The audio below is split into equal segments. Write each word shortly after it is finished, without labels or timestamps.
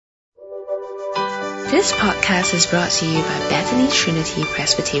This podcast is brought to you by Bethany Trinity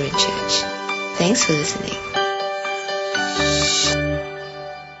Presbyterian Church. Thanks for listening.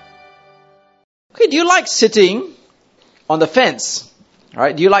 Okay, do you like sitting on the fence?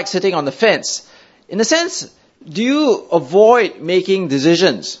 Right? Do you like sitting on the fence? In a sense, do you avoid making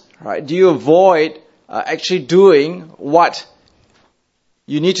decisions? Right? Do you avoid actually doing what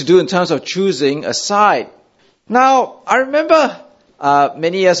you need to do in terms of choosing a side? Now, I remember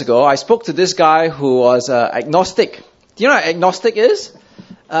many years ago, I spoke to this guy who was agnostic. Do you know what agnostic is?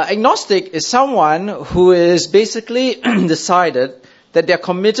 Agnostic is someone who is basically decided that they're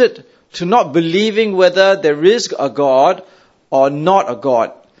committed to not believing whether there is a God or not a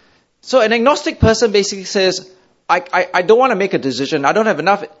God. So an agnostic person basically says, I don't want to make a decision. I don't have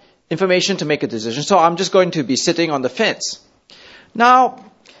enough information to make a decision, so I'm just going to be sitting on the fence. Now,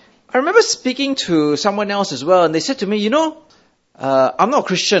 I remember speaking to someone else as well, and they said to me, I'm not a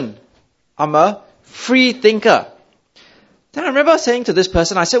Christian. I'm a free thinker. Then I remember saying to this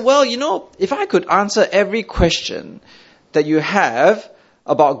person, I said, well, if I could answer every question that you have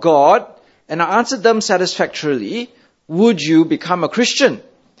about God, and I answered them satisfactorily, would you become a Christian?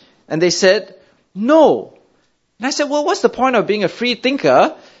 And they said, no. And I said, well, what's the point of being a free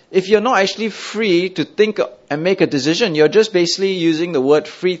thinker if you're not actually free to think and make a decision? You're just basically using the word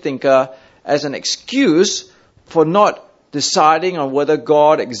free thinker as an excuse for not deciding on whether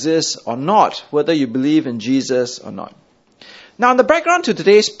God exists or not, whether you believe in Jesus or not. Now, in the background to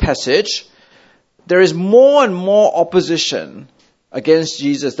today's passage, there is more and more opposition against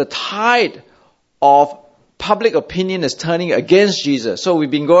Jesus. The tide of public opinion is turning against Jesus. So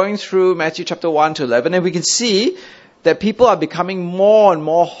we've been going through Matthew chapter 1 to 11, and we can see that people are becoming more and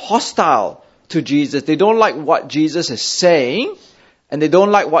more hostile to Jesus. They don't like what Jesus is saying, and they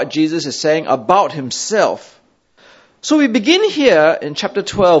don't like what Jesus is saying about himself. So we begin here in chapter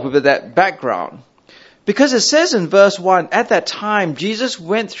 12 with that background. Because it says in verse 1, at that time, Jesus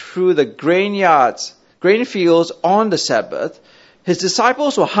went through the grain fields on the Sabbath. His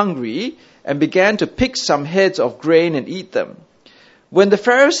disciples were hungry and began to pick some heads of grain and eat them. When the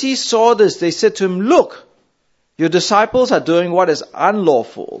Pharisees saw this, they said to him, look, your disciples are doing what is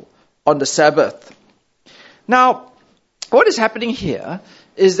unlawful on the Sabbath. Now, what is happening here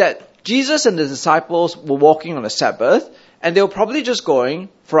is that Jesus and the disciples were walking on the Sabbath, and they were probably just going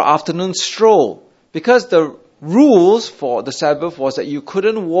for an afternoon stroll, because the rules for the Sabbath was that you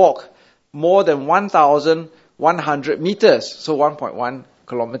couldn't walk more than 1,100 meters, so 1.1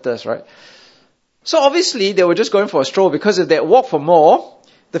 kilometers, right? So obviously they were just going for a stroll, because if they had walked for more,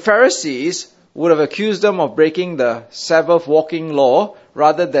 the Pharisees would have accused them of breaking the Sabbath walking law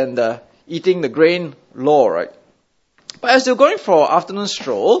rather than the eating the grain law, right? But as they were going for an afternoon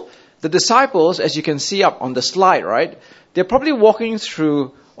stroll, the disciples, as you can see up on the slide, right, they're probably walking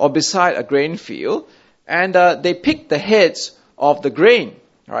through or beside a grain field, and they pick the heads of the grain,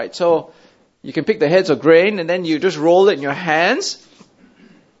 right? So you can pick the heads of grain, and then you just roll it in your hands,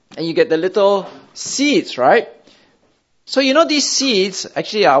 and you get the little seeds, right? So these seeds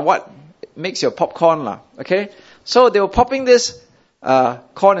actually are what makes your popcorn, okay? So they were popping this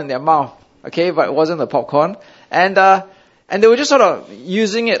corn in their mouth, okay, but it wasn't the popcorn, and they were just sort of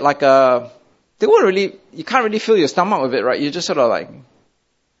using it like you can't really fill your stomach with it, right? You're just sort of like,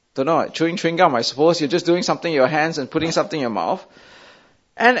 chewing chewing gum, I suppose. You're just doing something in your hands and putting something in your mouth.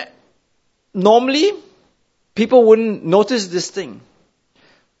 And normally, people wouldn't notice this thing.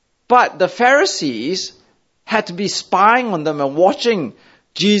 But the Pharisees had to be spying on them and watching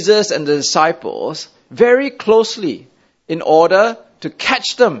Jesus and the disciples very closely in order to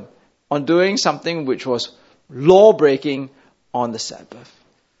catch them on doing something which was law-breaking on the Sabbath.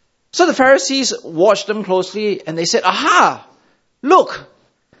 So the Pharisees watched them closely, and they said, aha, look,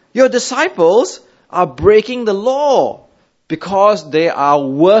 your disciples are breaking the law because they are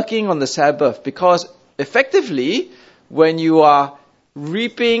working on the Sabbath. Because effectively, when you are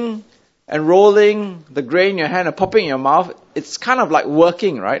reaping and rolling the grain in your hand and popping in your mouth, it's kind of like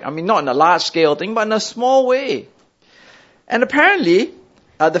working, right? I mean, not in a large scale thing, but in a small way. And apparently,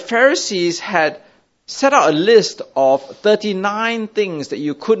 the Pharisees had set out a list of 39 things that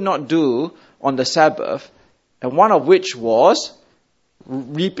you could not do on the Sabbath, and one of which was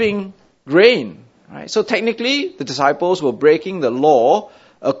reaping grain. Right? So technically, the disciples were breaking the law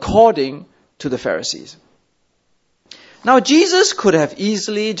according to the Pharisees. Now, Jesus could have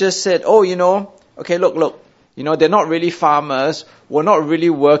easily just said, okay, look, they're not really farmers, we're not really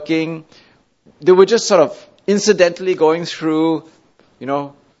working, they were just sort of incidentally going through,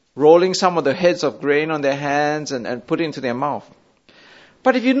 rolling some of the heads of grain on their hands and put it into their mouth.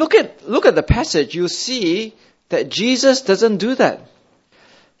 But if you look at the passage, you'll see that Jesus doesn't do that.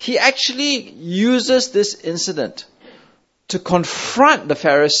 he actually uses this incident to confront the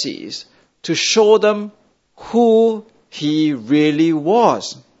Pharisees, to show them who he really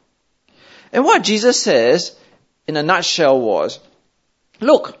was. And what Jesus says in a nutshell was,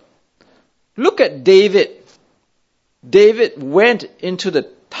 look at David. David went into the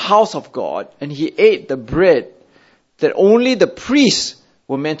house of God and he ate the bread that only the priests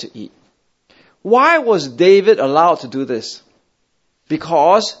were meant to eat. Why was David allowed to do this?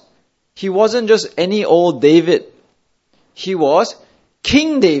 Because he wasn't just any old David. He was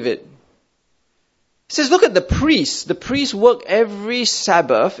King David. He says, look at the priests. The priests work every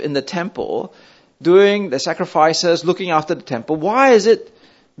Sabbath in the temple, doing the sacrifices, looking after the temple. Why is it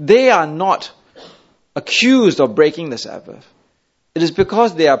they are not accused of breaking the Sabbath? It is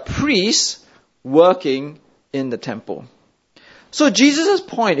because they are priests working in the temple. So Jesus'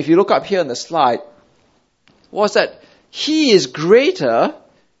 point, if you look up here on the slide, was that he is greater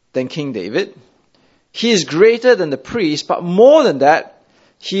than King David. He is greater than the priest, but more than that,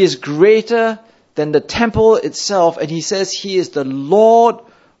 he is greater than the temple itself, and he says he is the Lord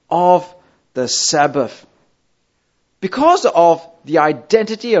of the Sabbath. Because of the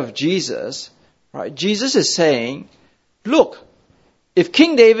identity of Jesus, right, Jesus is saying, look, if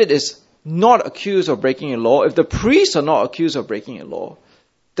King David is not accused of breaking a law, if the priests are not accused of breaking a law,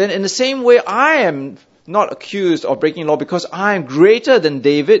 then in the same way I am not accused of breaking law because I am greater than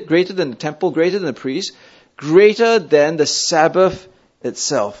David, greater than the temple, greater than the priest, greater than the Sabbath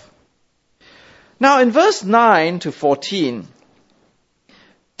itself. Now in verse 9 to 14,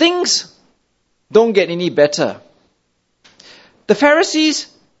 things don't get any better. The Pharisees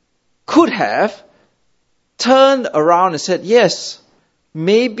could have turned around and said, yes,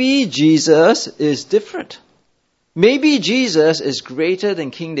 maybe Jesus is different. Maybe Jesus is greater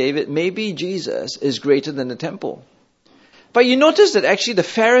than King David. Maybe Jesus is greater than the temple. But you notice that actually the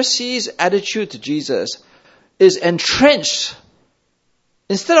Pharisees' attitude to Jesus is entrenched.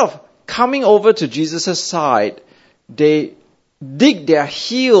 Instead of coming over to Jesus' side, they dig their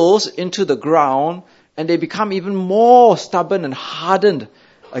heels into the ground and they become even more stubborn and hardened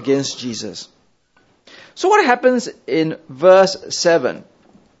against Jesus. So what happens in verse 7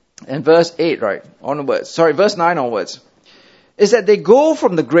 and verse 8, right, verse 9 onwards, is that they go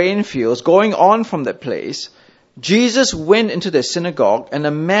from the grain fields, going on from that place. Jesus went into the synagogue and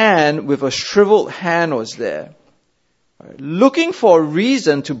a man with a shriveled hand was there. Looking for a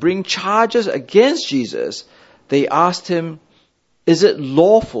reason to bring charges against Jesus, they asked him, is it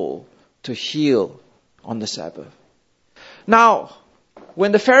lawful to heal on the Sabbath? Now,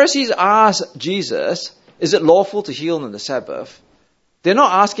 when the Pharisees asked Jesus, is it lawful to heal on the Sabbath? They're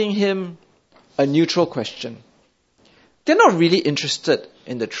not asking him a neutral question. They're not really interested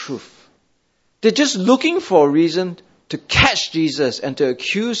in the truth. They're just looking for a reason to catch Jesus and to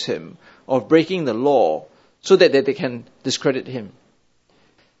accuse him of breaking the law so that they can discredit him.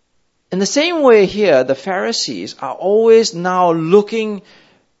 In the same way here, the Pharisees are always now looking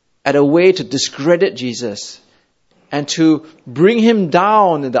at a way to discredit Jesus and to bring him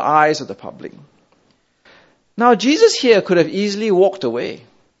down in the eyes of the public. Now, Jesus here could have easily walked away.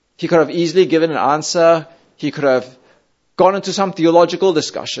 He could have easily given an answer. He could have gone into some theological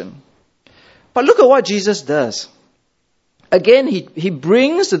discussion. But look at what Jesus does. Again, he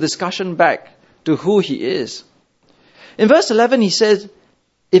brings the discussion back to who he is. In verse 11, he says,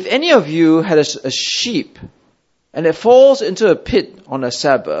 if any of you had a sheep and it falls into a pit on a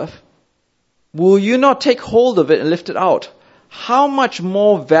Sabbath, will you not take hold of it and lift it out? How much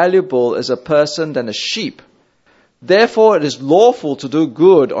more valuable is a person than a sheep? Therefore, it is lawful to do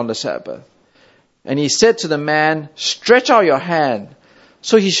good on the Sabbath. And he said to the man, stretch out your hand.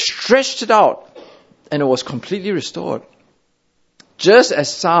 So he stretched it out, and it was completely restored, just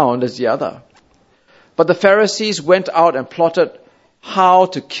as sound as the other. But the Pharisees went out and plotted how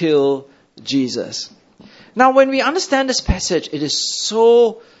to kill Jesus. Now, when we understand this passage, it is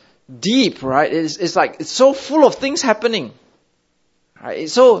so deep, right? It's so full of things happening. Right?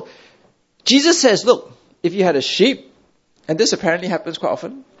 So Jesus says, look, if you had a sheep, and this apparently happens quite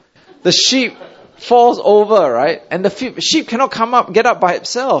often, the sheep falls over, right? And the sheep cannot get up by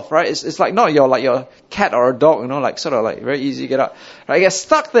itself, right? It's like not your cat or a dog, sort of very easy to get up. Right? It gets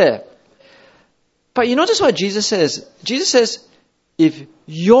stuck there. But you notice what Jesus says? Jesus says, if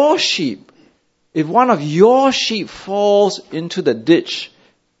one of your sheep falls into the ditch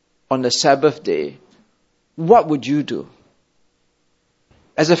on the Sabbath day, what would you do?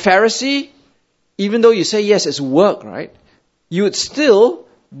 As a Pharisee, even though you say, yes, it's work, right? You would still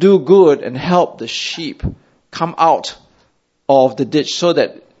do good and help the sheep come out of the ditch so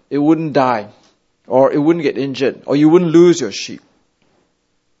that it wouldn't die or it wouldn't get injured or you wouldn't lose your sheep.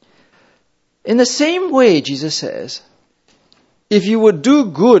 In the same way, Jesus says, if you would do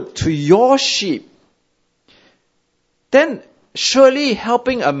good to your sheep, then surely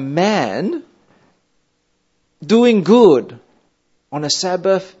helping a man doing good on a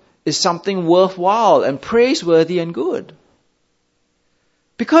Sabbath is something worthwhile and praiseworthy and good.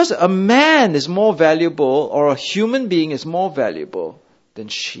 Because a man is more valuable, or a human being is more valuable than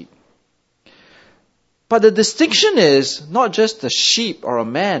sheep. But the distinction is not just a sheep or a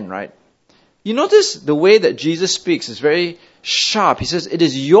man, right? You notice the way that Jesus speaks is very sharp. He says, it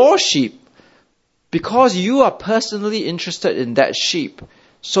is your sheep. Because you are personally interested in that sheep,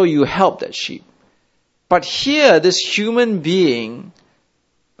 so you help that sheep. But here, this human being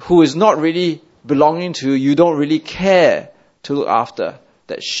who is not really belonging to you, you don't really care to look after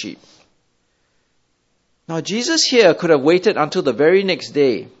that sheep. Now, Jesus here could have waited until the very next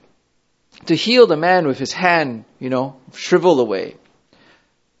day to heal the man with his hand, shriveled away.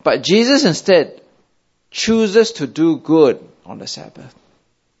 But Jesus instead chooses to do good on the Sabbath.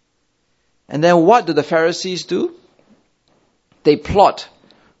 And then what do the Pharisees do? They plot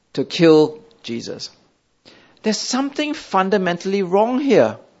to kill Jesus. There's something fundamentally wrong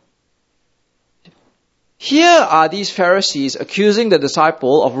here. Here are these Pharisees accusing the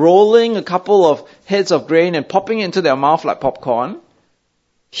disciple of rolling a couple of heads of grain and popping it into their mouth like popcorn.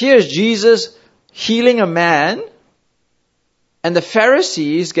 Here's Jesus healing a man, and the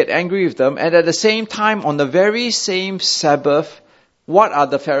Pharisees get angry with them, and at the same time, on the very same Sabbath, what are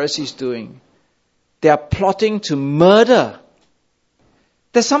the Pharisees doing? They are plotting to murder.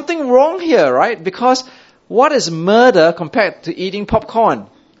 There's something wrong here, right? Because what is murder compared to eating popcorn?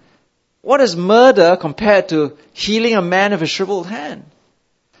 What is murder compared to healing a man with a shriveled hand?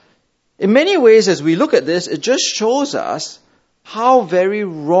 In many ways, as we look at this, it just shows us how very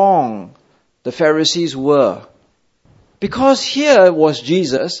wrong the Pharisees were. Because here was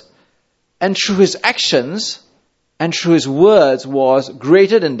Jesus, and through his actions and through his words was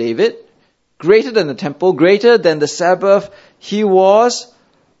greater than David, greater than the temple, greater than the Sabbath. He was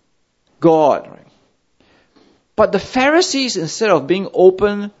God. Right? But the Pharisees, instead of being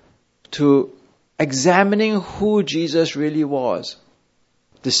open to examining who Jesus really was,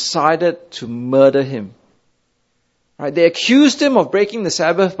 decided to murder him. Right? They accused him of breaking the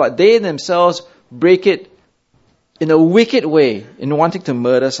Sabbath, but they themselves break it in a wicked way, in wanting to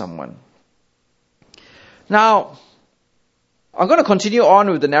murder someone. Now, I'm going to continue on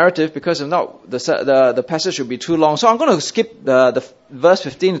with the narrative because if not, the passage will be too long. So I'm going to skip the verse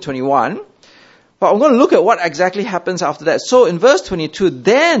 15 to 21. But I'm going to look at what exactly happens after that. So in verse 22,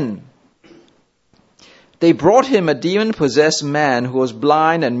 then they brought him a demon-possessed man who was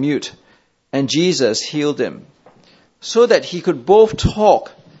blind and mute, and Jesus healed him, so that he could both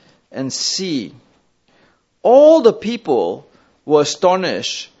talk and see. All the people were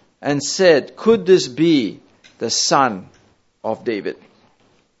astonished and said, could this be the son of David?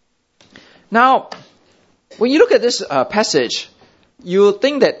 Now, when you look at this passage, you'll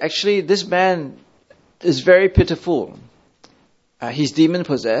think that actually this man is very pitiful. He's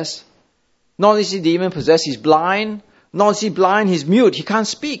demon-possessed. Not only is he demon-possessed, he's blind. Not only is he blind, he's mute. He can't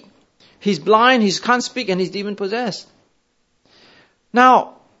speak. He's blind, he can't speak, and he's demon-possessed.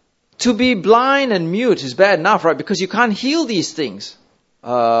 Now, to be blind and mute is bad enough, right? Because you can't heal these things.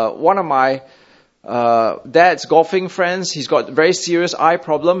 One of my dad's golfing friends, he's got a very serious eye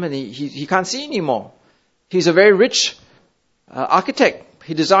problem and he can't see anymore. He's a very rich architect.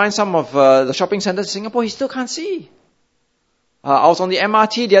 He designed some of the shopping centers in Singapore. He still can't see. I was on the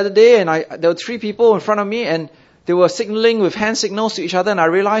MRT the other day and there were 3 people in front of me and they were signaling with hand signals to each other, and I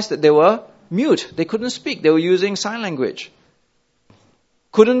realized that they were mute. They couldn't speak. They were using sign language.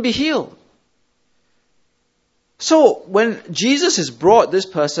 Couldn't be healed. So when Jesus has brought this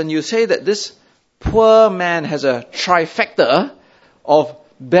person, you say that this poor man has a trifecta of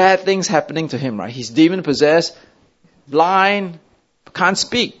bad things happening to him, right? He's demon-possessed, blind, can't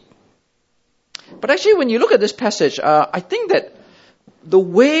speak. But actually, when you look at this passage, I think that the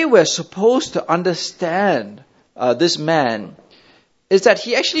way we're supposed to understand this man is that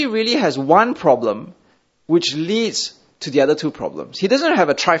he actually really has one problem which leads to the other 2 problems. He doesn't have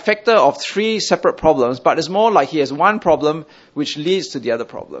a trifecta of 3 separate problems, but it's more like he has one problem which leads to the other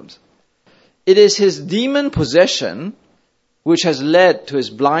problems. It is his demon possession which has led to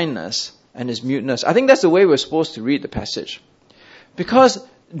his blindness and his muteness. I think that's the way we're supposed to read the passage. Because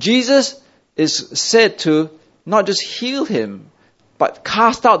Jesus is said to not just heal him, but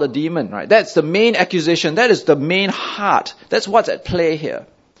cast out the demon, right? That's the main accusation. That is the main heart. That's what's at play here.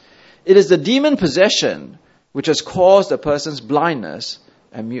 It is the demon possession which has caused a person's blindness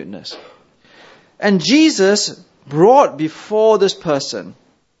and muteness. And Jesus brought before this person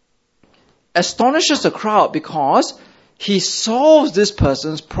astonishes the crowd because he solves this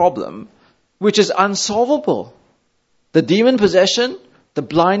person's problem, which is unsolvable. The demon possession, the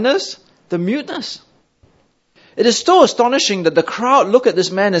blindness, the muteness. It is so astonishing that the crowd look at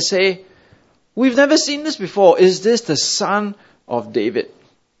this man and say, we've never seen this before. Is this the son of David?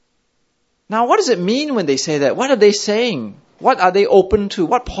 Now, what does it mean when they say that? What are they saying? What are they open to?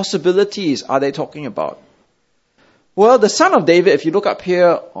 What possibilities are they talking about? Well, the son of David, if you look up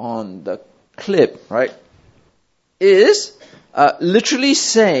here on the clip, right, is literally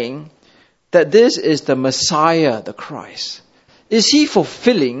saying that this is the Messiah, the Christ. Is he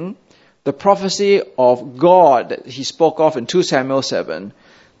fulfilling the prophecy of God that he spoke of in 2 Samuel 7,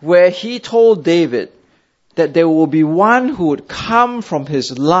 where he told David that there will be one who would come from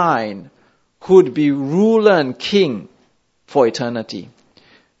his line, who would be ruler and king for eternity?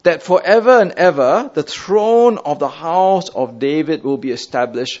 That forever and ever, the throne of the house of David will be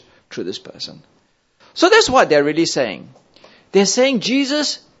established through this person. So that's what they're really saying. They're saying,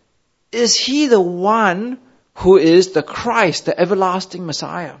 Jesus, is he the one who is the Christ, the everlasting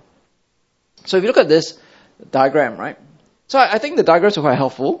Messiah? So if you look at this diagram, right? So I think the diagrams are quite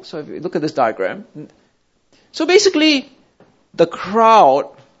helpful. So if you look at this diagram. So basically, the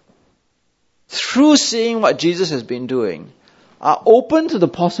crowd, through seeing what Jesus has been doing, are open to the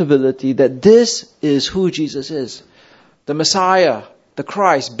possibility that this is who Jesus is. The Messiah, the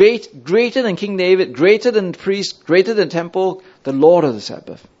Christ, greater than King David, greater than the priest, greater than the temple, the Lord of the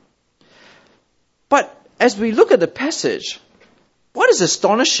Sabbath. But as we look at the passage, what is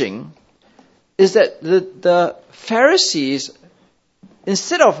astonishing is that the Pharisees,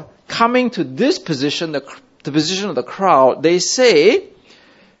 instead of coming to this position, the position of the crowd, they say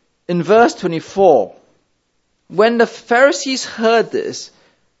in verse 24, when the Pharisees heard this,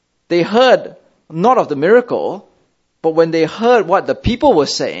 they heard not of the miracle, but when they heard what the people were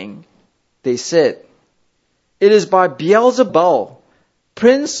saying, they said, it is by Beelzebul,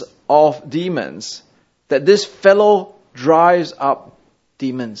 prince of demons, that this fellow drives up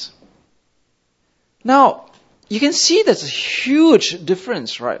demons. Now, you can see there's a huge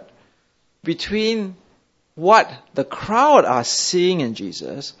difference, right, between what the crowd are seeing in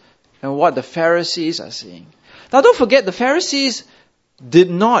Jesus and what the Pharisees are seeing. Now, don't forget, the Pharisees did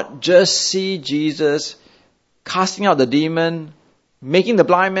not just see Jesus casting out the demon, making the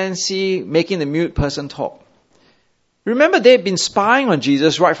blind man see, making the mute person talk. Remember, they've been spying on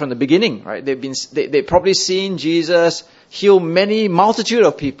Jesus right from the beginning, right? They've probably seen Jesus heal many multitude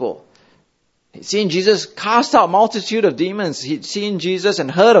of people. He'd seen Jesus cast out multitude of demons. He'd seen Jesus and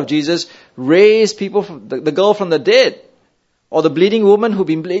heard of Jesus raise people from the girl from the dead, or the bleeding woman who'd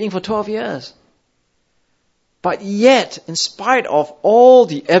been bleeding for 12 years. But yet, in spite of all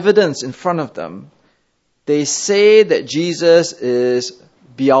the evidence in front of them, they say that Jesus is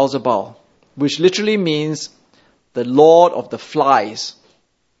Beelzebul, which literally means the Lord of the flies.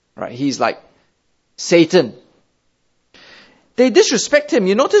 Right? He's like Satan. They disrespect him.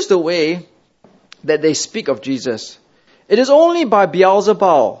 You notice the way that they speak of Jesus. It is only by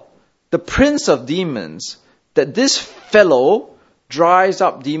Beelzebul, the prince of demons, that this fellow drives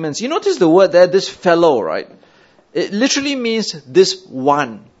up demons. You notice the word there, this fellow, right? It literally means this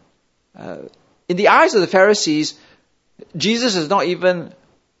one. In the eyes of the Pharisees, Jesus is not even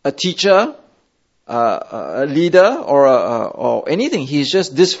a teacher, a leader, or anything. He's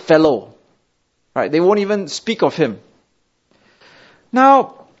just this fellow. Right? They won't even speak of him.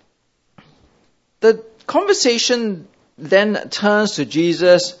 Now, the conversation then turns to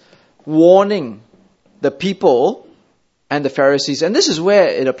Jesus warning the people and the Pharisees. And this is where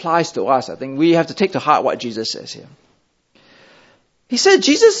it applies to us. I think we have to take to heart what Jesus says here. He said,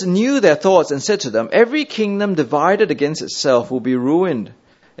 Jesus knew their thoughts and said to them, every kingdom divided against itself will be ruined,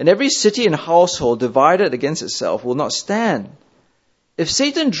 and every city and household divided against itself will not stand. If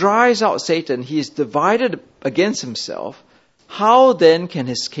Satan drives out Satan, he is divided against himself. How then can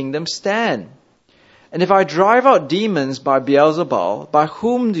his kingdom stand? And if I drive out demons by Beelzebul, by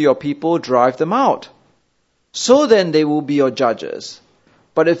whom do your people drive them out? So then they will be your judges.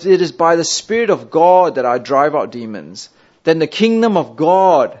 But if it is by the Spirit of God that I drive out demons, then the kingdom of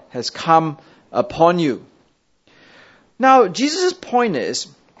God has come upon you. Now, Jesus' point is,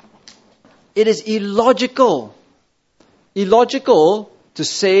 it is illogical to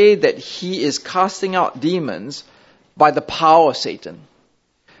say that he is casting out demons by the power of Satan.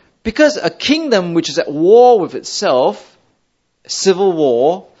 Because a kingdom which is at war with itself, civil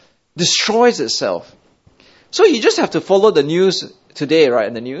war, destroys itself. So you just have to follow the news today, right,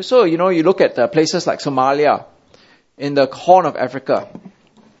 in the news. So, you look at places like Somalia, in the Horn of Africa.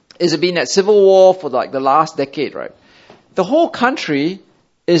 It's been at civil war for the last decade, right? The whole country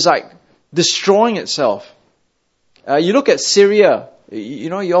is destroying itself. You look at Syria.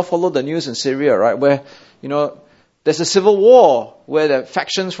 You all follow the news in Syria, right? Where, there's a civil war where the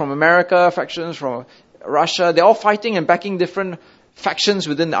factions from America, factions from Russia, they're all fighting and backing different factions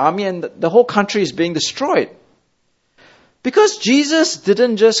within the army, and the whole country is being destroyed. Because Jesus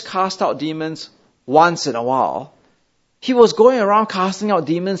didn't just cast out demons once in a while. He was going around casting out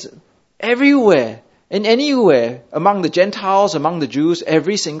demons everywhere and anywhere among the Gentiles, among the Jews,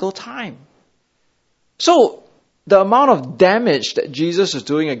 every single time. So, the amount of damage that Jesus was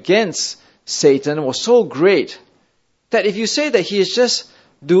doing against Satan was so great that if you say that he is just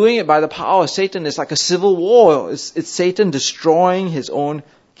doing it by the power of Satan, it's like a civil war. It's Satan destroying his own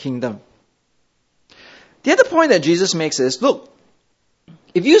kingdom. The other point that Jesus makes is, look,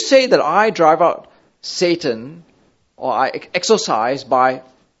 if you say that I drive out Satan or I exorcise by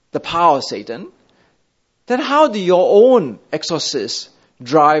the power of Satan, then how do your own exorcists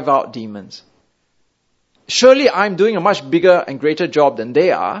drive out demons? Surely I'm doing a much bigger and greater job than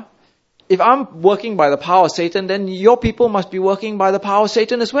they are. If I'm working by the power of Satan, then your people must be working by the power of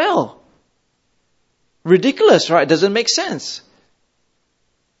Satan as well. Ridiculous, right? Doesn't make sense.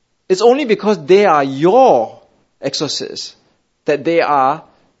 It's only because they are your exorcists that they are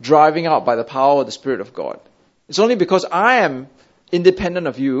driving out by the power of the Spirit of God. It's only because I am independent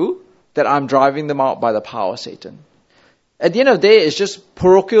of you that I'm driving them out by the power of Satan. At the end of the day, it's just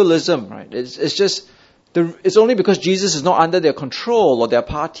parochialism, right? It's only because Jesus is not under their control or their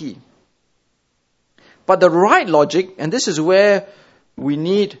party. But the right logic, and this is where we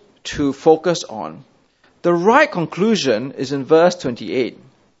need to focus on, the right conclusion is in verse 28.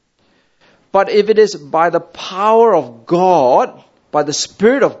 But if it is by the power of God, by the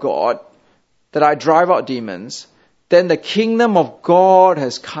Spirit of God, that I drive out demons, then the kingdom of God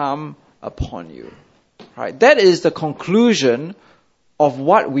has come upon you. Right? That is the conclusion of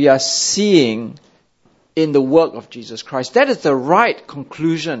what we are seeing in the work of Jesus Christ. That is the right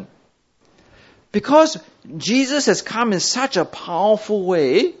conclusion. Because Jesus has come in such a powerful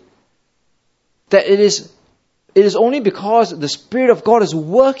way that it is only because the Spirit of God is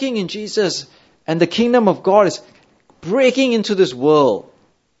working in Jesus and the kingdom of God is breaking into this world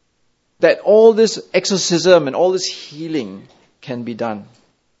that all this exorcism and all this healing can be done.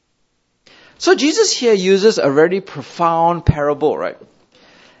 So Jesus here uses a very profound parable, right?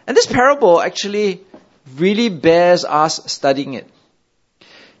 And this parable actually really bears us studying it.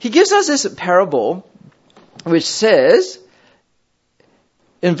 He gives us this parable which says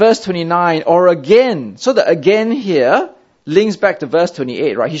in verse 29, or again. So the again here links back to verse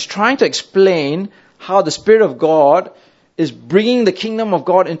 28, right? He's trying to explain how the Spirit of God is bringing the kingdom of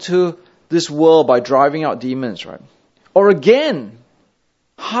God into this world by driving out demons, right? Or again,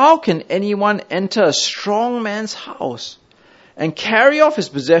 how can anyone enter a strong man's house and carry off his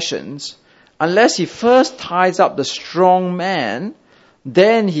possessions unless he first ties up the strong man?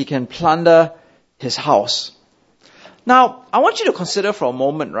 Then he can plunder his house. Now, I want you to consider for a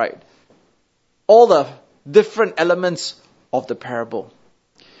moment, right, all the different elements of the parable.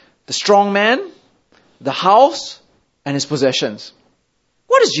 The strong man, the house, and his possessions.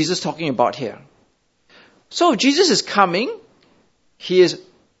 What is Jesus talking about here? So, if Jesus is coming, he is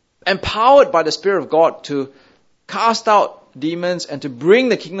empowered by the Spirit of God to cast out demons and to bring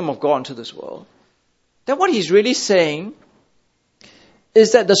the kingdom of God into this world. Then what he's really saying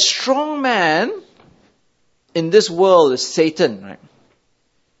is that the strong man in this world is Satan, right?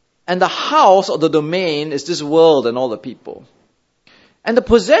 And the house or the domain is this world and all the people. And the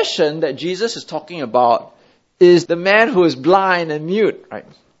possession that Jesus is talking about is the man who is blind and mute, right?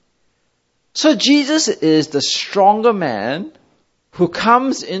 So Jesus is the stronger man who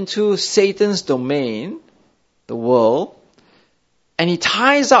comes into Satan's domain, the world, and he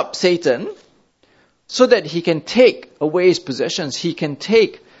ties up Satan so that he can take away his possessions. He can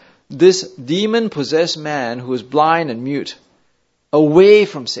take this demon-possessed man who is blind and mute away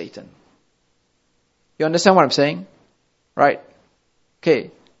from Satan. You understand what I'm saying? Right?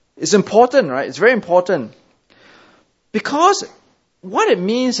 Okay. It's important, right? It's very important. Because what it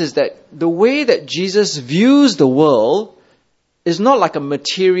means is that the way that Jesus views the world is not like a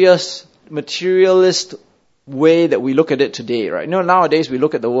materialist way that we look at it today, right? Nowadays we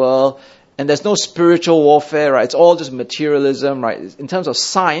look at the world and there's no spiritual warfare, right? It's all just materialism, right? In terms of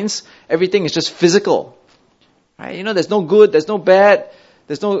science, everything is just physical, right? There's no good, there's no bad,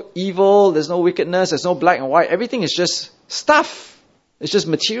 there's no evil, there's no wickedness, there's no black and white. Everything is just stuff. It's just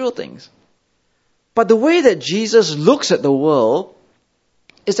material things. But the way that Jesus looks at the world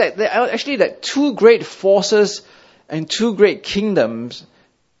is that there are actually like two great forces and two great kingdoms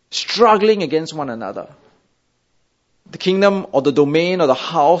struggling against one another. the kingdom or the domain or the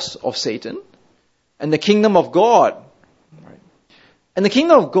house of Satan, and the kingdom of God. Right? And the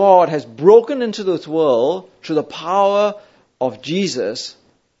kingdom of God has broken into this world through the power of Jesus,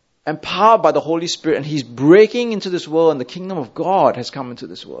 empowered by the Holy Spirit, and He's breaking into this world, and the kingdom of God has come into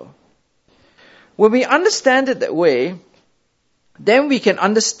this world. When we understand it that way, then we can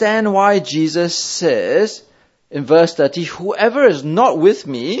understand why Jesus says in verse 30, whoever is not with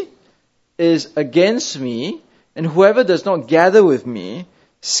me is against me, and whoever does not gather with me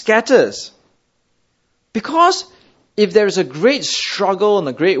scatters. Because if there is a great struggle and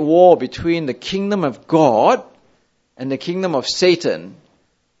a great war between the kingdom of God and the kingdom of Satan,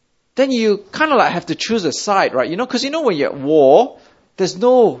 then you kind of like have to choose a side, right? Because when you're at war, there's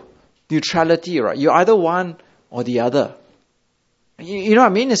no neutrality, right? You're either one or the other. You know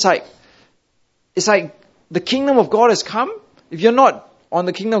what I mean? It's like the kingdom of God has come. If you're not on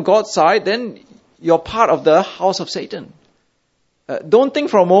the kingdom of God's side, then you're part of the house of Satan. Don't think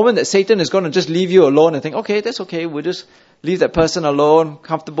for a moment that Satan is going to just leave you alone and think, okay, that's okay, we'll just leave that person alone,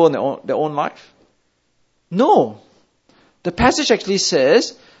 comfortable in their own life. No. The passage actually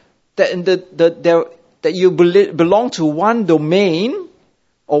says that that you belong to one domain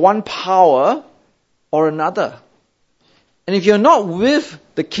or one power or another. And if you're not with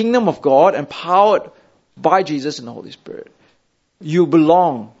the kingdom of God, empowered by Jesus and the Holy Spirit, you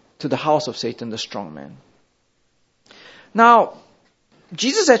belong to the house of Satan, the strong man. Now,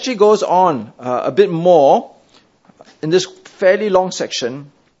 Jesus actually goes on a bit more in this fairly long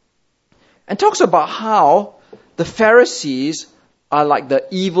section and talks about how the Pharisees are like the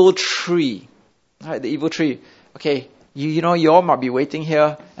evil tree. Right, the evil tree. Okay, you all might be waiting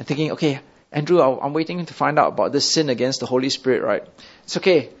here and thinking, okay, Andrew, I'm waiting to find out about this sin against the Holy Spirit, right? It's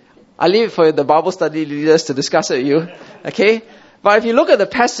okay. I'll leave it for the Bible study leaders to discuss it with you. Okay? But if you look at the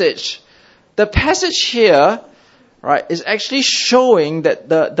passage here, right, is actually showing that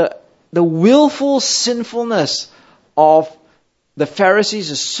the willful sinfulness of the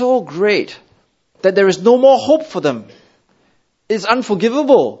Pharisees is so great that there is no more hope for them. It's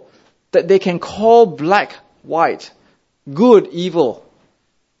unforgivable that they can call black white, good evil,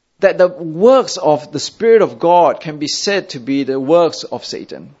 that the works of the Spirit of God can be said to be the works of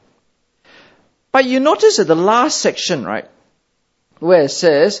Satan. But you notice at the last section, right, where it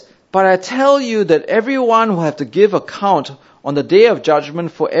says, but I tell you that everyone will have to give account on the day of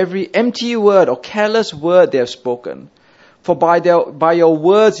judgment for every empty word or careless word they have spoken. For by your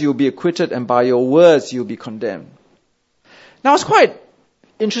words you will be acquitted, and by your words you will be condemned. Now it's quite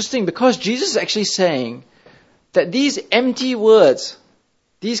interesting because Jesus is actually saying that these empty words,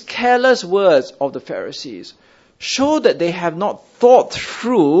 these careless words of the Pharisees, show that they have not thought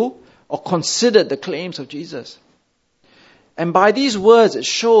through or considered the claims of Jesus. And by these words, it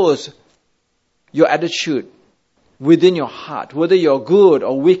shows your attitude within your heart, whether you're good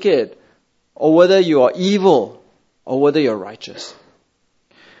or wicked, or whether you are evil, or whether you're righteous.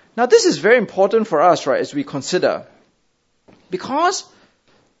 Now, this is very important for us, right, as we consider, because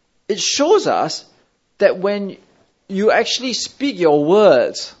it shows us that when you actually speak your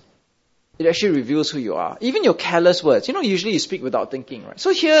words, it actually reveals who you are. Even your careless words. Usually you speak without thinking, right?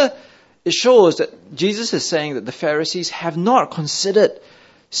 So here, it shows that Jesus is saying that the Pharisees have not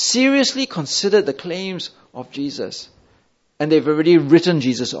seriously considered the claims of Jesus. And they've already written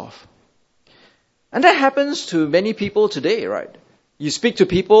Jesus off. And that happens to many people today, right? You speak to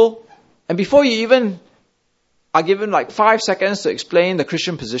people, and before you even are given like 5 seconds to explain the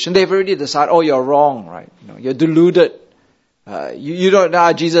Christian position, they've already decided, oh, you're wrong, right? You're deluded. You don't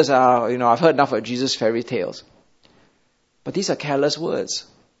know Jesus. I've heard enough of Jesus' fairy tales. But these are careless words.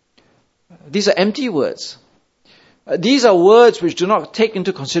 These are empty words. These are words which do not take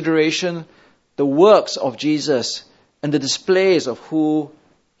into consideration the works of Jesus and the displays of who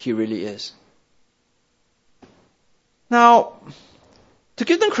He really is. Now, to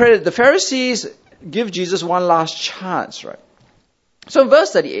give them credit, the Pharisees give Jesus one last chance, right? So in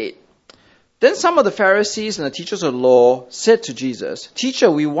verse 38, then some of the Pharisees and the teachers of the law said to Jesus,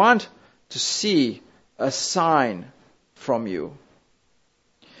 "Teacher, we want to see a sign from you."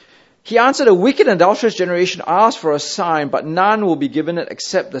 He answered, "A wicked and adulterous generation asks for a sign, but none will be given it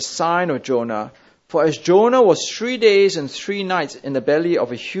except the sign of Jonah. For as Jonah was 3 days and 3 nights in the belly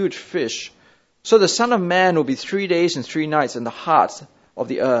of a huge fish, so the Son of Man will be 3 days and 3 nights in the heart of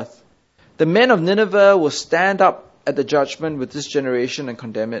the earth. The men of Nineveh will stand up at the judgment with this generation and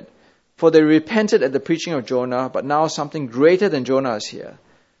condemn it. For they repented at the preaching of Jonah, but now something greater than Jonah is here.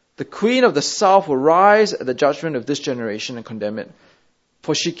 The queen of the south will rise at the judgment of this generation and condemn it.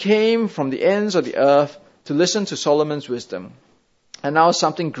 For she came from the ends of the earth to listen to Solomon's wisdom. And now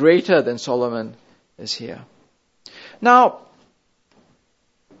something greater than Solomon is here." Now,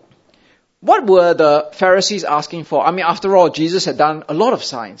 what were the Pharisees asking for? I mean, after all, Jesus had done a lot of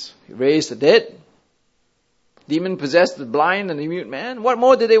signs. He raised the dead, demon-possessed the blind and the mute man. What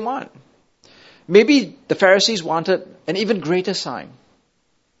more did they want? Maybe the Pharisees wanted an even greater sign.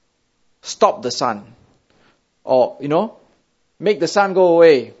 Stop the sun. Or, make the sun go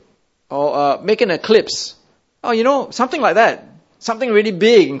away. Or make an eclipse. Oh, something like that. Something really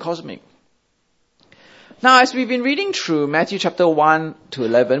big and cosmic. Now, as we've been reading through Matthew chapter 1 to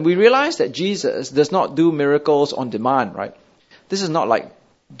 11, we realize that Jesus does not do miracles on demand, right? This is not like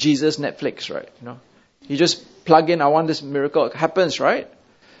Jesus Netflix, right? You just plug in, I want this miracle, it happens, right?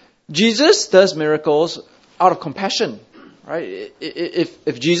 Jesus does miracles out of compassion, right?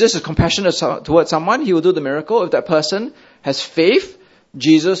 If Jesus is compassionate towards someone, he will do the miracle. If that person has faith,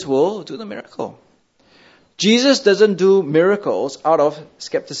 Jesus will do the miracle. Jesus doesn't do miracles out of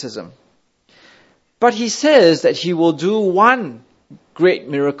skepticism. But he says that he will do one great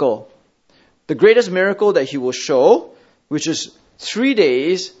miracle. The greatest miracle that he will show, which is 3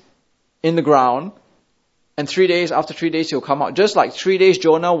 days in the ground, and after 3 days he'll come out. Just like 3 days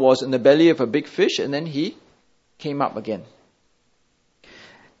Jonah was in the belly of a big fish, and then he came up again.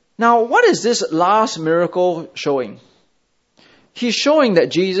 Now, what is this last miracle showing? He's showing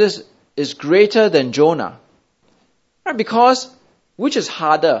that Jesus is greater than Jonah. Right? Because, which is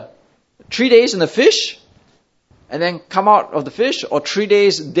harder? 3 days in the fish, and then come out of the fish, or 3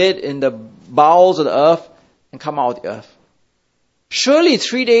 days dead in the bowels of the earth, and come out of the earth? Surely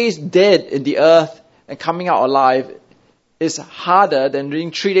 3 days dead in the earth and coming out alive is harder than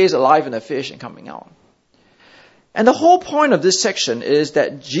doing 3 days alive in a fish and coming out. And the whole point of this section is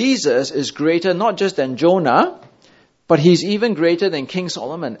that Jesus is greater not just than Jonah, but he's even greater than King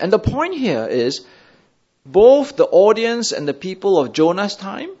Solomon. And the point here is both the audience and the people of Jonah's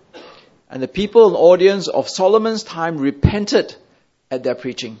time and the people and audience of Solomon's time repented at their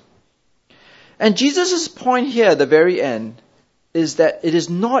preaching. And Jesus' point here at the very end is that it is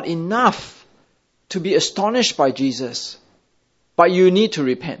not enough to be astonished by Jesus, but you need to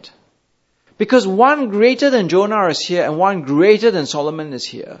repent. Because one greater than Jonah is here and one greater than Solomon is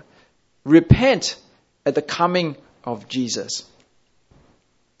here. Repent at the coming of Jesus.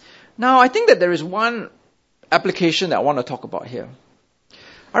 Now, I think that there is one application that I want to talk about here.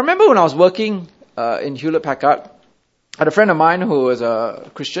 I remember when I was working in Hewlett-Packard, I had a friend of mine who was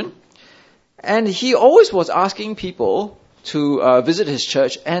a Christian, and he always was asking people to visit his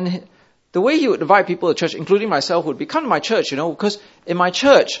church, and the way he would invite people to church, including myself, would be, come to my church, because in my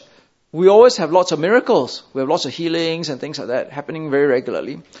church, we always have lots of miracles. We have lots of healings and things like that happening very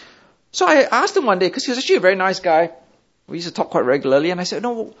regularly. So I asked him one day, because he was actually a very nice guy. We used to talk quite regularly, and I said,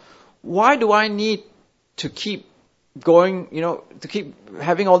 no, why do I need to keep going, to keep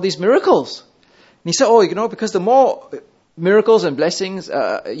having all these miracles? And he said, because the more miracles and blessings,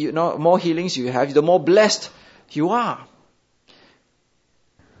 more healings you have, the more blessed you are.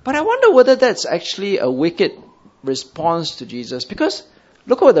 But I wonder whether that's actually a wicked response to Jesus. Because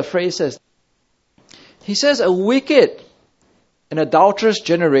look at what the phrase says. He says, a wicked and adulterous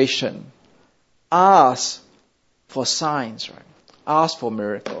generation asks for signs, right? Asks for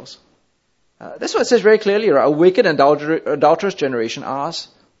miracles. That's what it says very clearly, right? A wicked and adulterous generation asks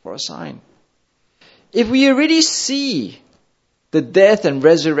for a sign. If we already see the death and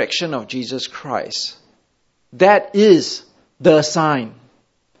resurrection of Jesus Christ, that is the sign.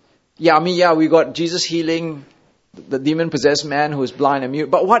 We got Jesus healing the demon-possessed man who is blind and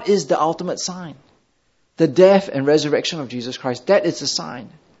mute. But what is the ultimate sign? The death and resurrection of Jesus Christ. That is the sign.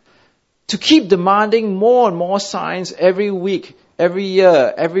 To keep demanding more and more signs every week, every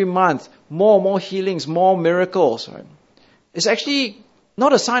year, every month, more and more healings, more miracles, right? It's actually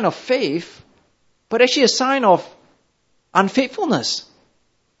not a sign of faith, but actually a sign of unfaithfulness.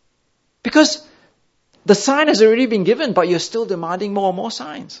 Because the sign has already been given, but you're still demanding more and more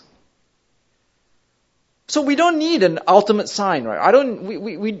signs. So we don't need an ultimate sign, right?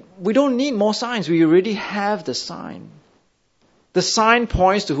 We don't need more signs. We already have the sign. The sign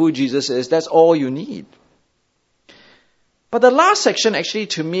points to who Jesus is. That's all you need. But the last section actually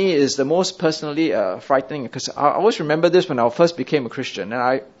to me is the most personally frightening, because I always remember this when I first became a Christian, and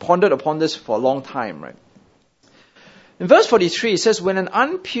I pondered upon this for a long time, right? In verse 43, it says, when an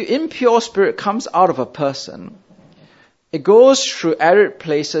impure spirit comes out of a person, it goes through arid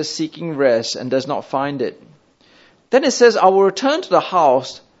places seeking rest and does not find it. Then it says, I will return to the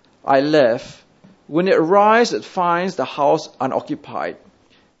house I left. When it arrives, it finds the house unoccupied,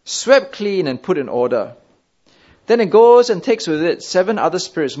 swept clean and put in order. Then it goes and takes with it 7 other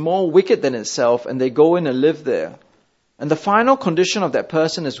spirits more wicked than itself, and they go in and live there. And the final condition of that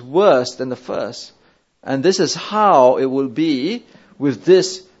person is worse than the first. And this is how it will be with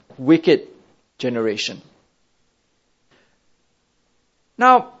this wicked generation.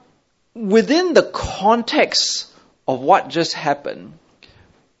 Now, within the context of what just happened,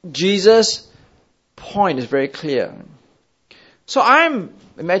 Jesus' point is very clear. So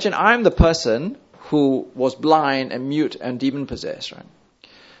imagine I'm the person who was blind and mute and demon-possessed, right?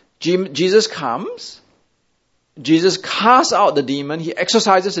 Jesus comes, Jesus casts out the demon, he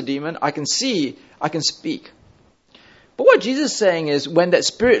exorcises the demon, I can see, I can speak. But what Jesus is saying is, when that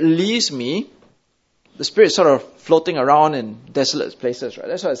spirit leaves me, the spirit is sort of floating around in desolate places, right?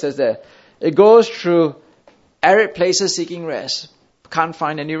 That's what it says there. It goes through arid places seeking rest, can't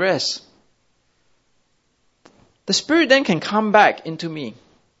find any rest. The spirit then can come back into me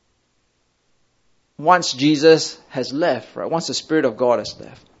once Jesus has left, right? Once the Spirit of God has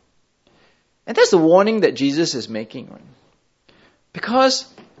left. And that's the warning that Jesus is making, right?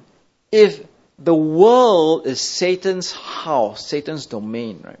 Because if the world is Satan's house, Satan's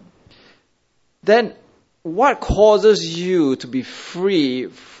domain, right? Then what causes you to be free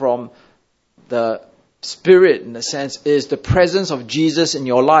from the Spirit, in a sense, is the presence of Jesus in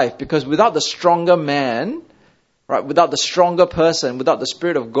your life. Because without the stronger man, right, without the stronger person, without the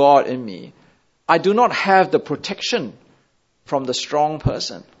Spirit of God in me, I do not have the protection from the strong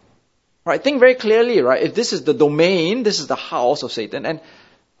person. Right? Think very clearly, right? If this is the domain, this is the house of Satan, and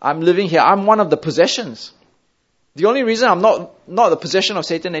I'm living here, I'm one of the possessions. The only reason I'm not the possession of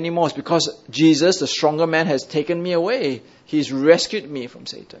Satan anymore is because Jesus, the stronger man, has taken me away. He's rescued me from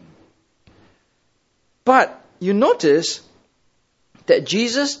Satan. But you notice that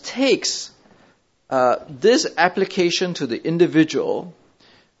Jesus takes this application to the individual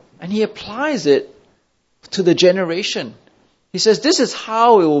and he applies it to the generation. He says, this is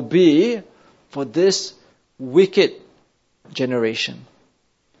how it will be for this wicked generation.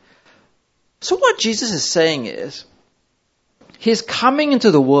 So what Jesus is saying is, He's coming into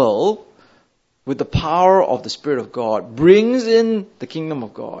the world with the power of the Spirit of God, brings in the kingdom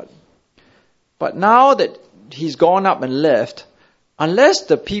of God. But now that He's gone up and left, unless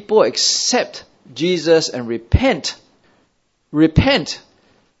the people accept Jesus and repent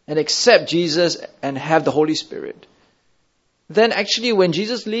and accept Jesus and have the Holy Spirit, then actually when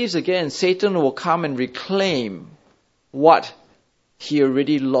Jesus leaves again, Satan will come and reclaim what he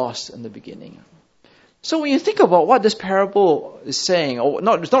already lost in the beginning. So when you think about what this parable is saying,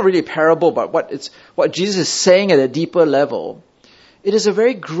 it's not really a parable, but what Jesus is saying at a deeper level, it is a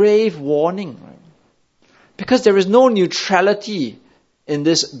very grave warning, right? Because there is no neutrality in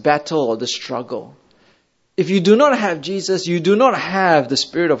this battle or this struggle. If you do not have Jesus, you do not have the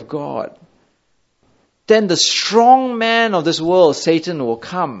Spirit of God, then the strong man of this world, Satan, will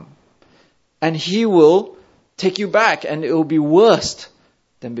come and he will take you back and it will be worse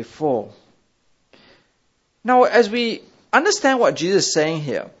than before. Now, as we understand what Jesus is saying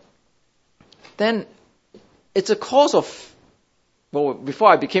here, then it's a cause of, before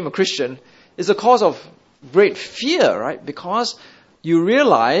I became a Christian, it's a cause of great fear, right? Because you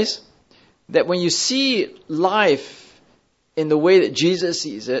realize that when you see life in the way that Jesus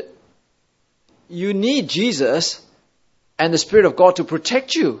sees it, you need Jesus and the Spirit of God to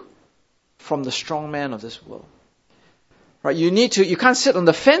protect you from the strong man of this world. Right? You can't sit on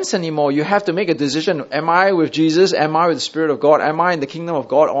the fence anymore. You have to make a decision. Am I with Jesus? Am I with the Spirit of God? Am I in the kingdom of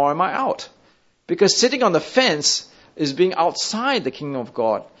God or am I out? Because sitting on the fence is being outside the kingdom of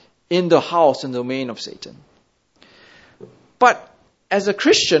God, in the house and domain of Satan. But as a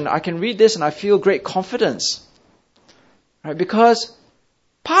Christian, I can read this and I feel great confidence. Right? Because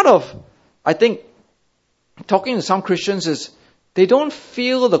part of, I think, talking to some Christians is they don't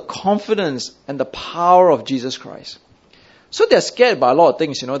feel the confidence and the power of Jesus Christ. So they're scared by a lot of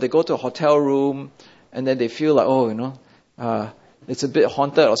things, They go to a hotel room and then they feel like, it's a bit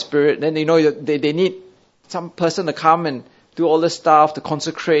haunted or spirit. Then they need some person to come and do all this stuff to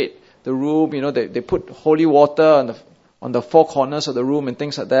consecrate the room. They put holy water on the four corners of the room and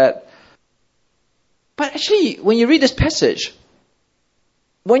things like that. But actually, when you read this passage,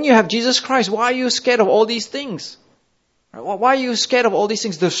 when you have Jesus Christ, why are you scared of all these things? Why are you scared of all these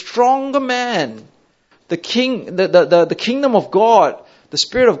things? The stronger man, the king, the kingdom of God, the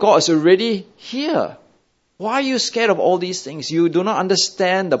Spirit of God is already here. Why are you scared of all these things? You do not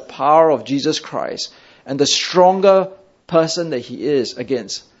understand the power of Jesus Christ and the stronger person that He is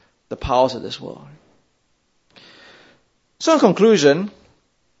against the powers of this world. So in conclusion,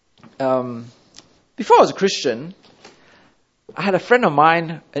 before I was a Christian, I had a friend of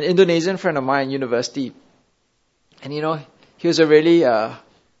mine, an Indonesian friend of mine in university. And he was a really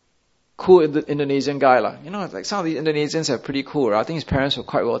cool Indonesian guy. Like some of the Indonesians are pretty cool. Right? I think his parents were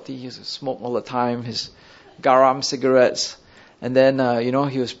quite wealthy. He used to smoke all the time, his garam cigarettes. And then,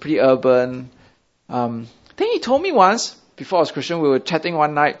 he was pretty urban. Then he told me once, before I was Christian, we were chatting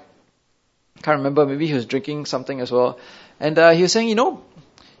one night. Can't remember, maybe he was drinking something as well. And he was saying,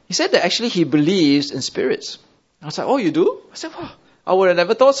 he said that actually he believes in spirits. I was like, oh, you do? I said, wow, I would have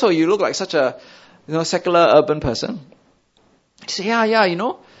never thought so. You look like such a, secular urban person. He said, yeah,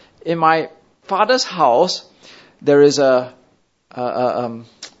 in my father's house, there is a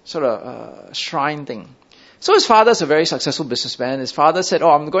sort of shrine thing. So his father's a very successful businessman. His father said,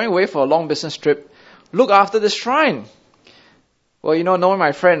 I'm going away for a long business trip. Look after this shrine. Well, knowing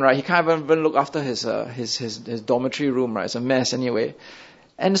my friend, right, he can't even look after his dormitory room, right? It's a mess anyway.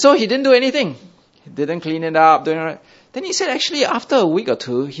 And so he didn't do anything. He didn't clean it up. Then he said, actually, after a week or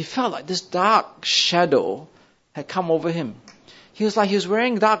two, he felt like this dark shadow had come over him. He was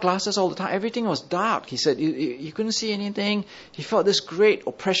wearing dark glasses all the time. Everything was dark. He said, you couldn't see anything. He felt this great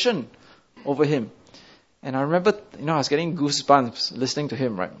oppression over him. And I remember, I was getting goosebumps listening to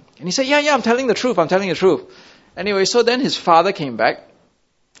him, right? And he said, yeah, I'm telling the truth. Anyway, so then his father came back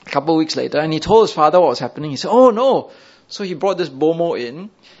a couple of weeks later, and he told his father what was happening. He said, oh no. So he brought this Bomo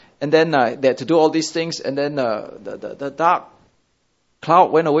in, and then they had to do all these things, and then the dark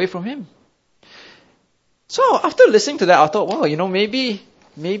cloud went away from him. So after listening to that, I thought, wow, maybe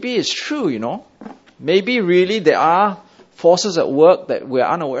it's true, Maybe really there are forces at work that we're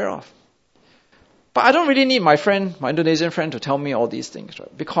unaware of. But I don't really need my Indonesian friend, to tell me all these things,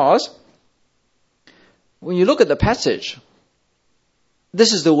 right? Because when you look at the passage,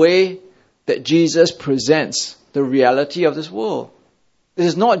 this is the way that Jesus presents the reality of this world. It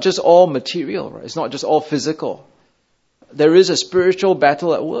is not just all material, right? It's not just all physical. There is a spiritual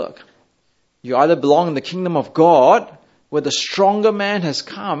battle at work. You either belong in the kingdom of God, where the stronger man has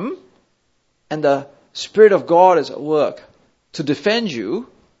come, and the Spirit of God is at work to defend you,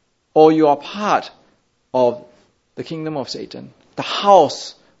 or you are part of the kingdom of Satan, the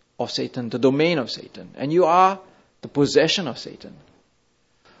house of Satan, the domain of Satan, and you are the possession of Satan.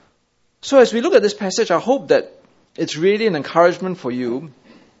 So as we look at this passage, I hope that it's really an encouragement for you,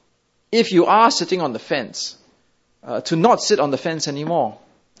 if you are sitting on the fence, to not sit on the fence anymore.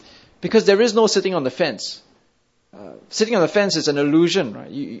 Because there is no sitting on the fence. Sitting on the fence is an illusion,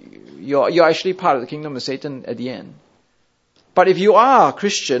 right? You're actually part of the kingdom of Satan at the end. But if you are a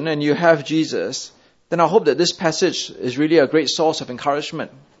Christian and you have Jesus, then I hope that this passage is really a great source of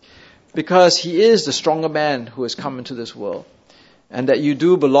encouragement, because he is the stronger man who has come into this world, and that you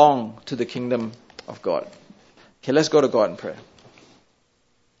do belong to the kingdom of God. Okay, let's go to God in prayer.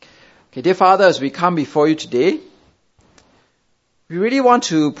 Okay, dear Father, as we come before you today, we really want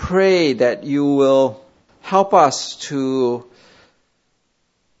to pray that you will help us to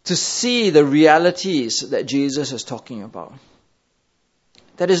see the realities that Jesus is talking about.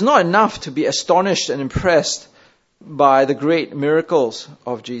 That it's not enough to be astonished and impressed by the great miracles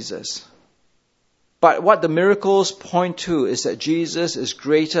of Jesus. But what the miracles point to is that Jesus is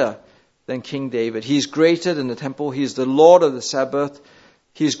greater than King David. He's greater than the temple. He's the Lord of the Sabbath.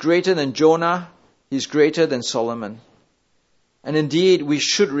 He's greater than Jonah. He's greater than Solomon. And indeed, we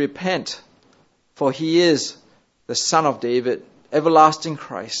should repent, for he is the Son of David, everlasting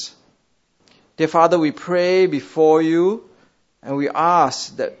Christ. Dear Father, we pray before you, and we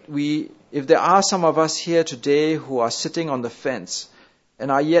ask that if there are some of us here today who are sitting on the fence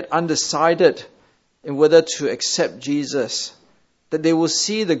and are yet undecided in whether to accept Jesus, that they will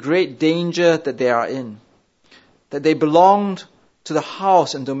see the great danger that they are in, that they belonged to the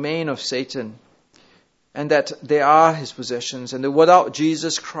house and domain of Satan, and that they are his possessions, and that without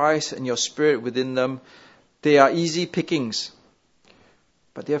Jesus Christ and your Spirit within them, they are easy pickings.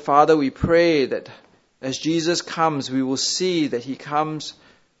 But dear Father, we pray that as Jesus comes, we will see that he comes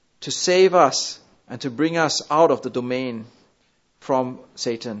to save us and to bring us out of the domain from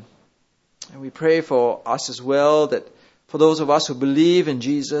Satan. And we pray for us as well, that for those of us who believe in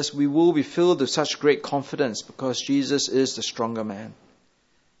Jesus, we will be filled with such great confidence, because Jesus is the stronger man.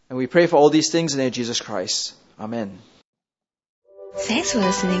 And we pray for all these things in the name of Jesus Christ. Amen. Thanks for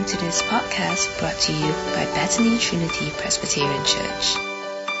listening to this podcast brought to you by Bethany Trinity Presbyterian Church.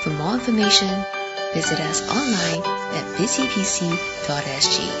 For more information, visit us online at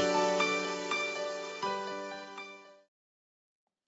busypc.sg.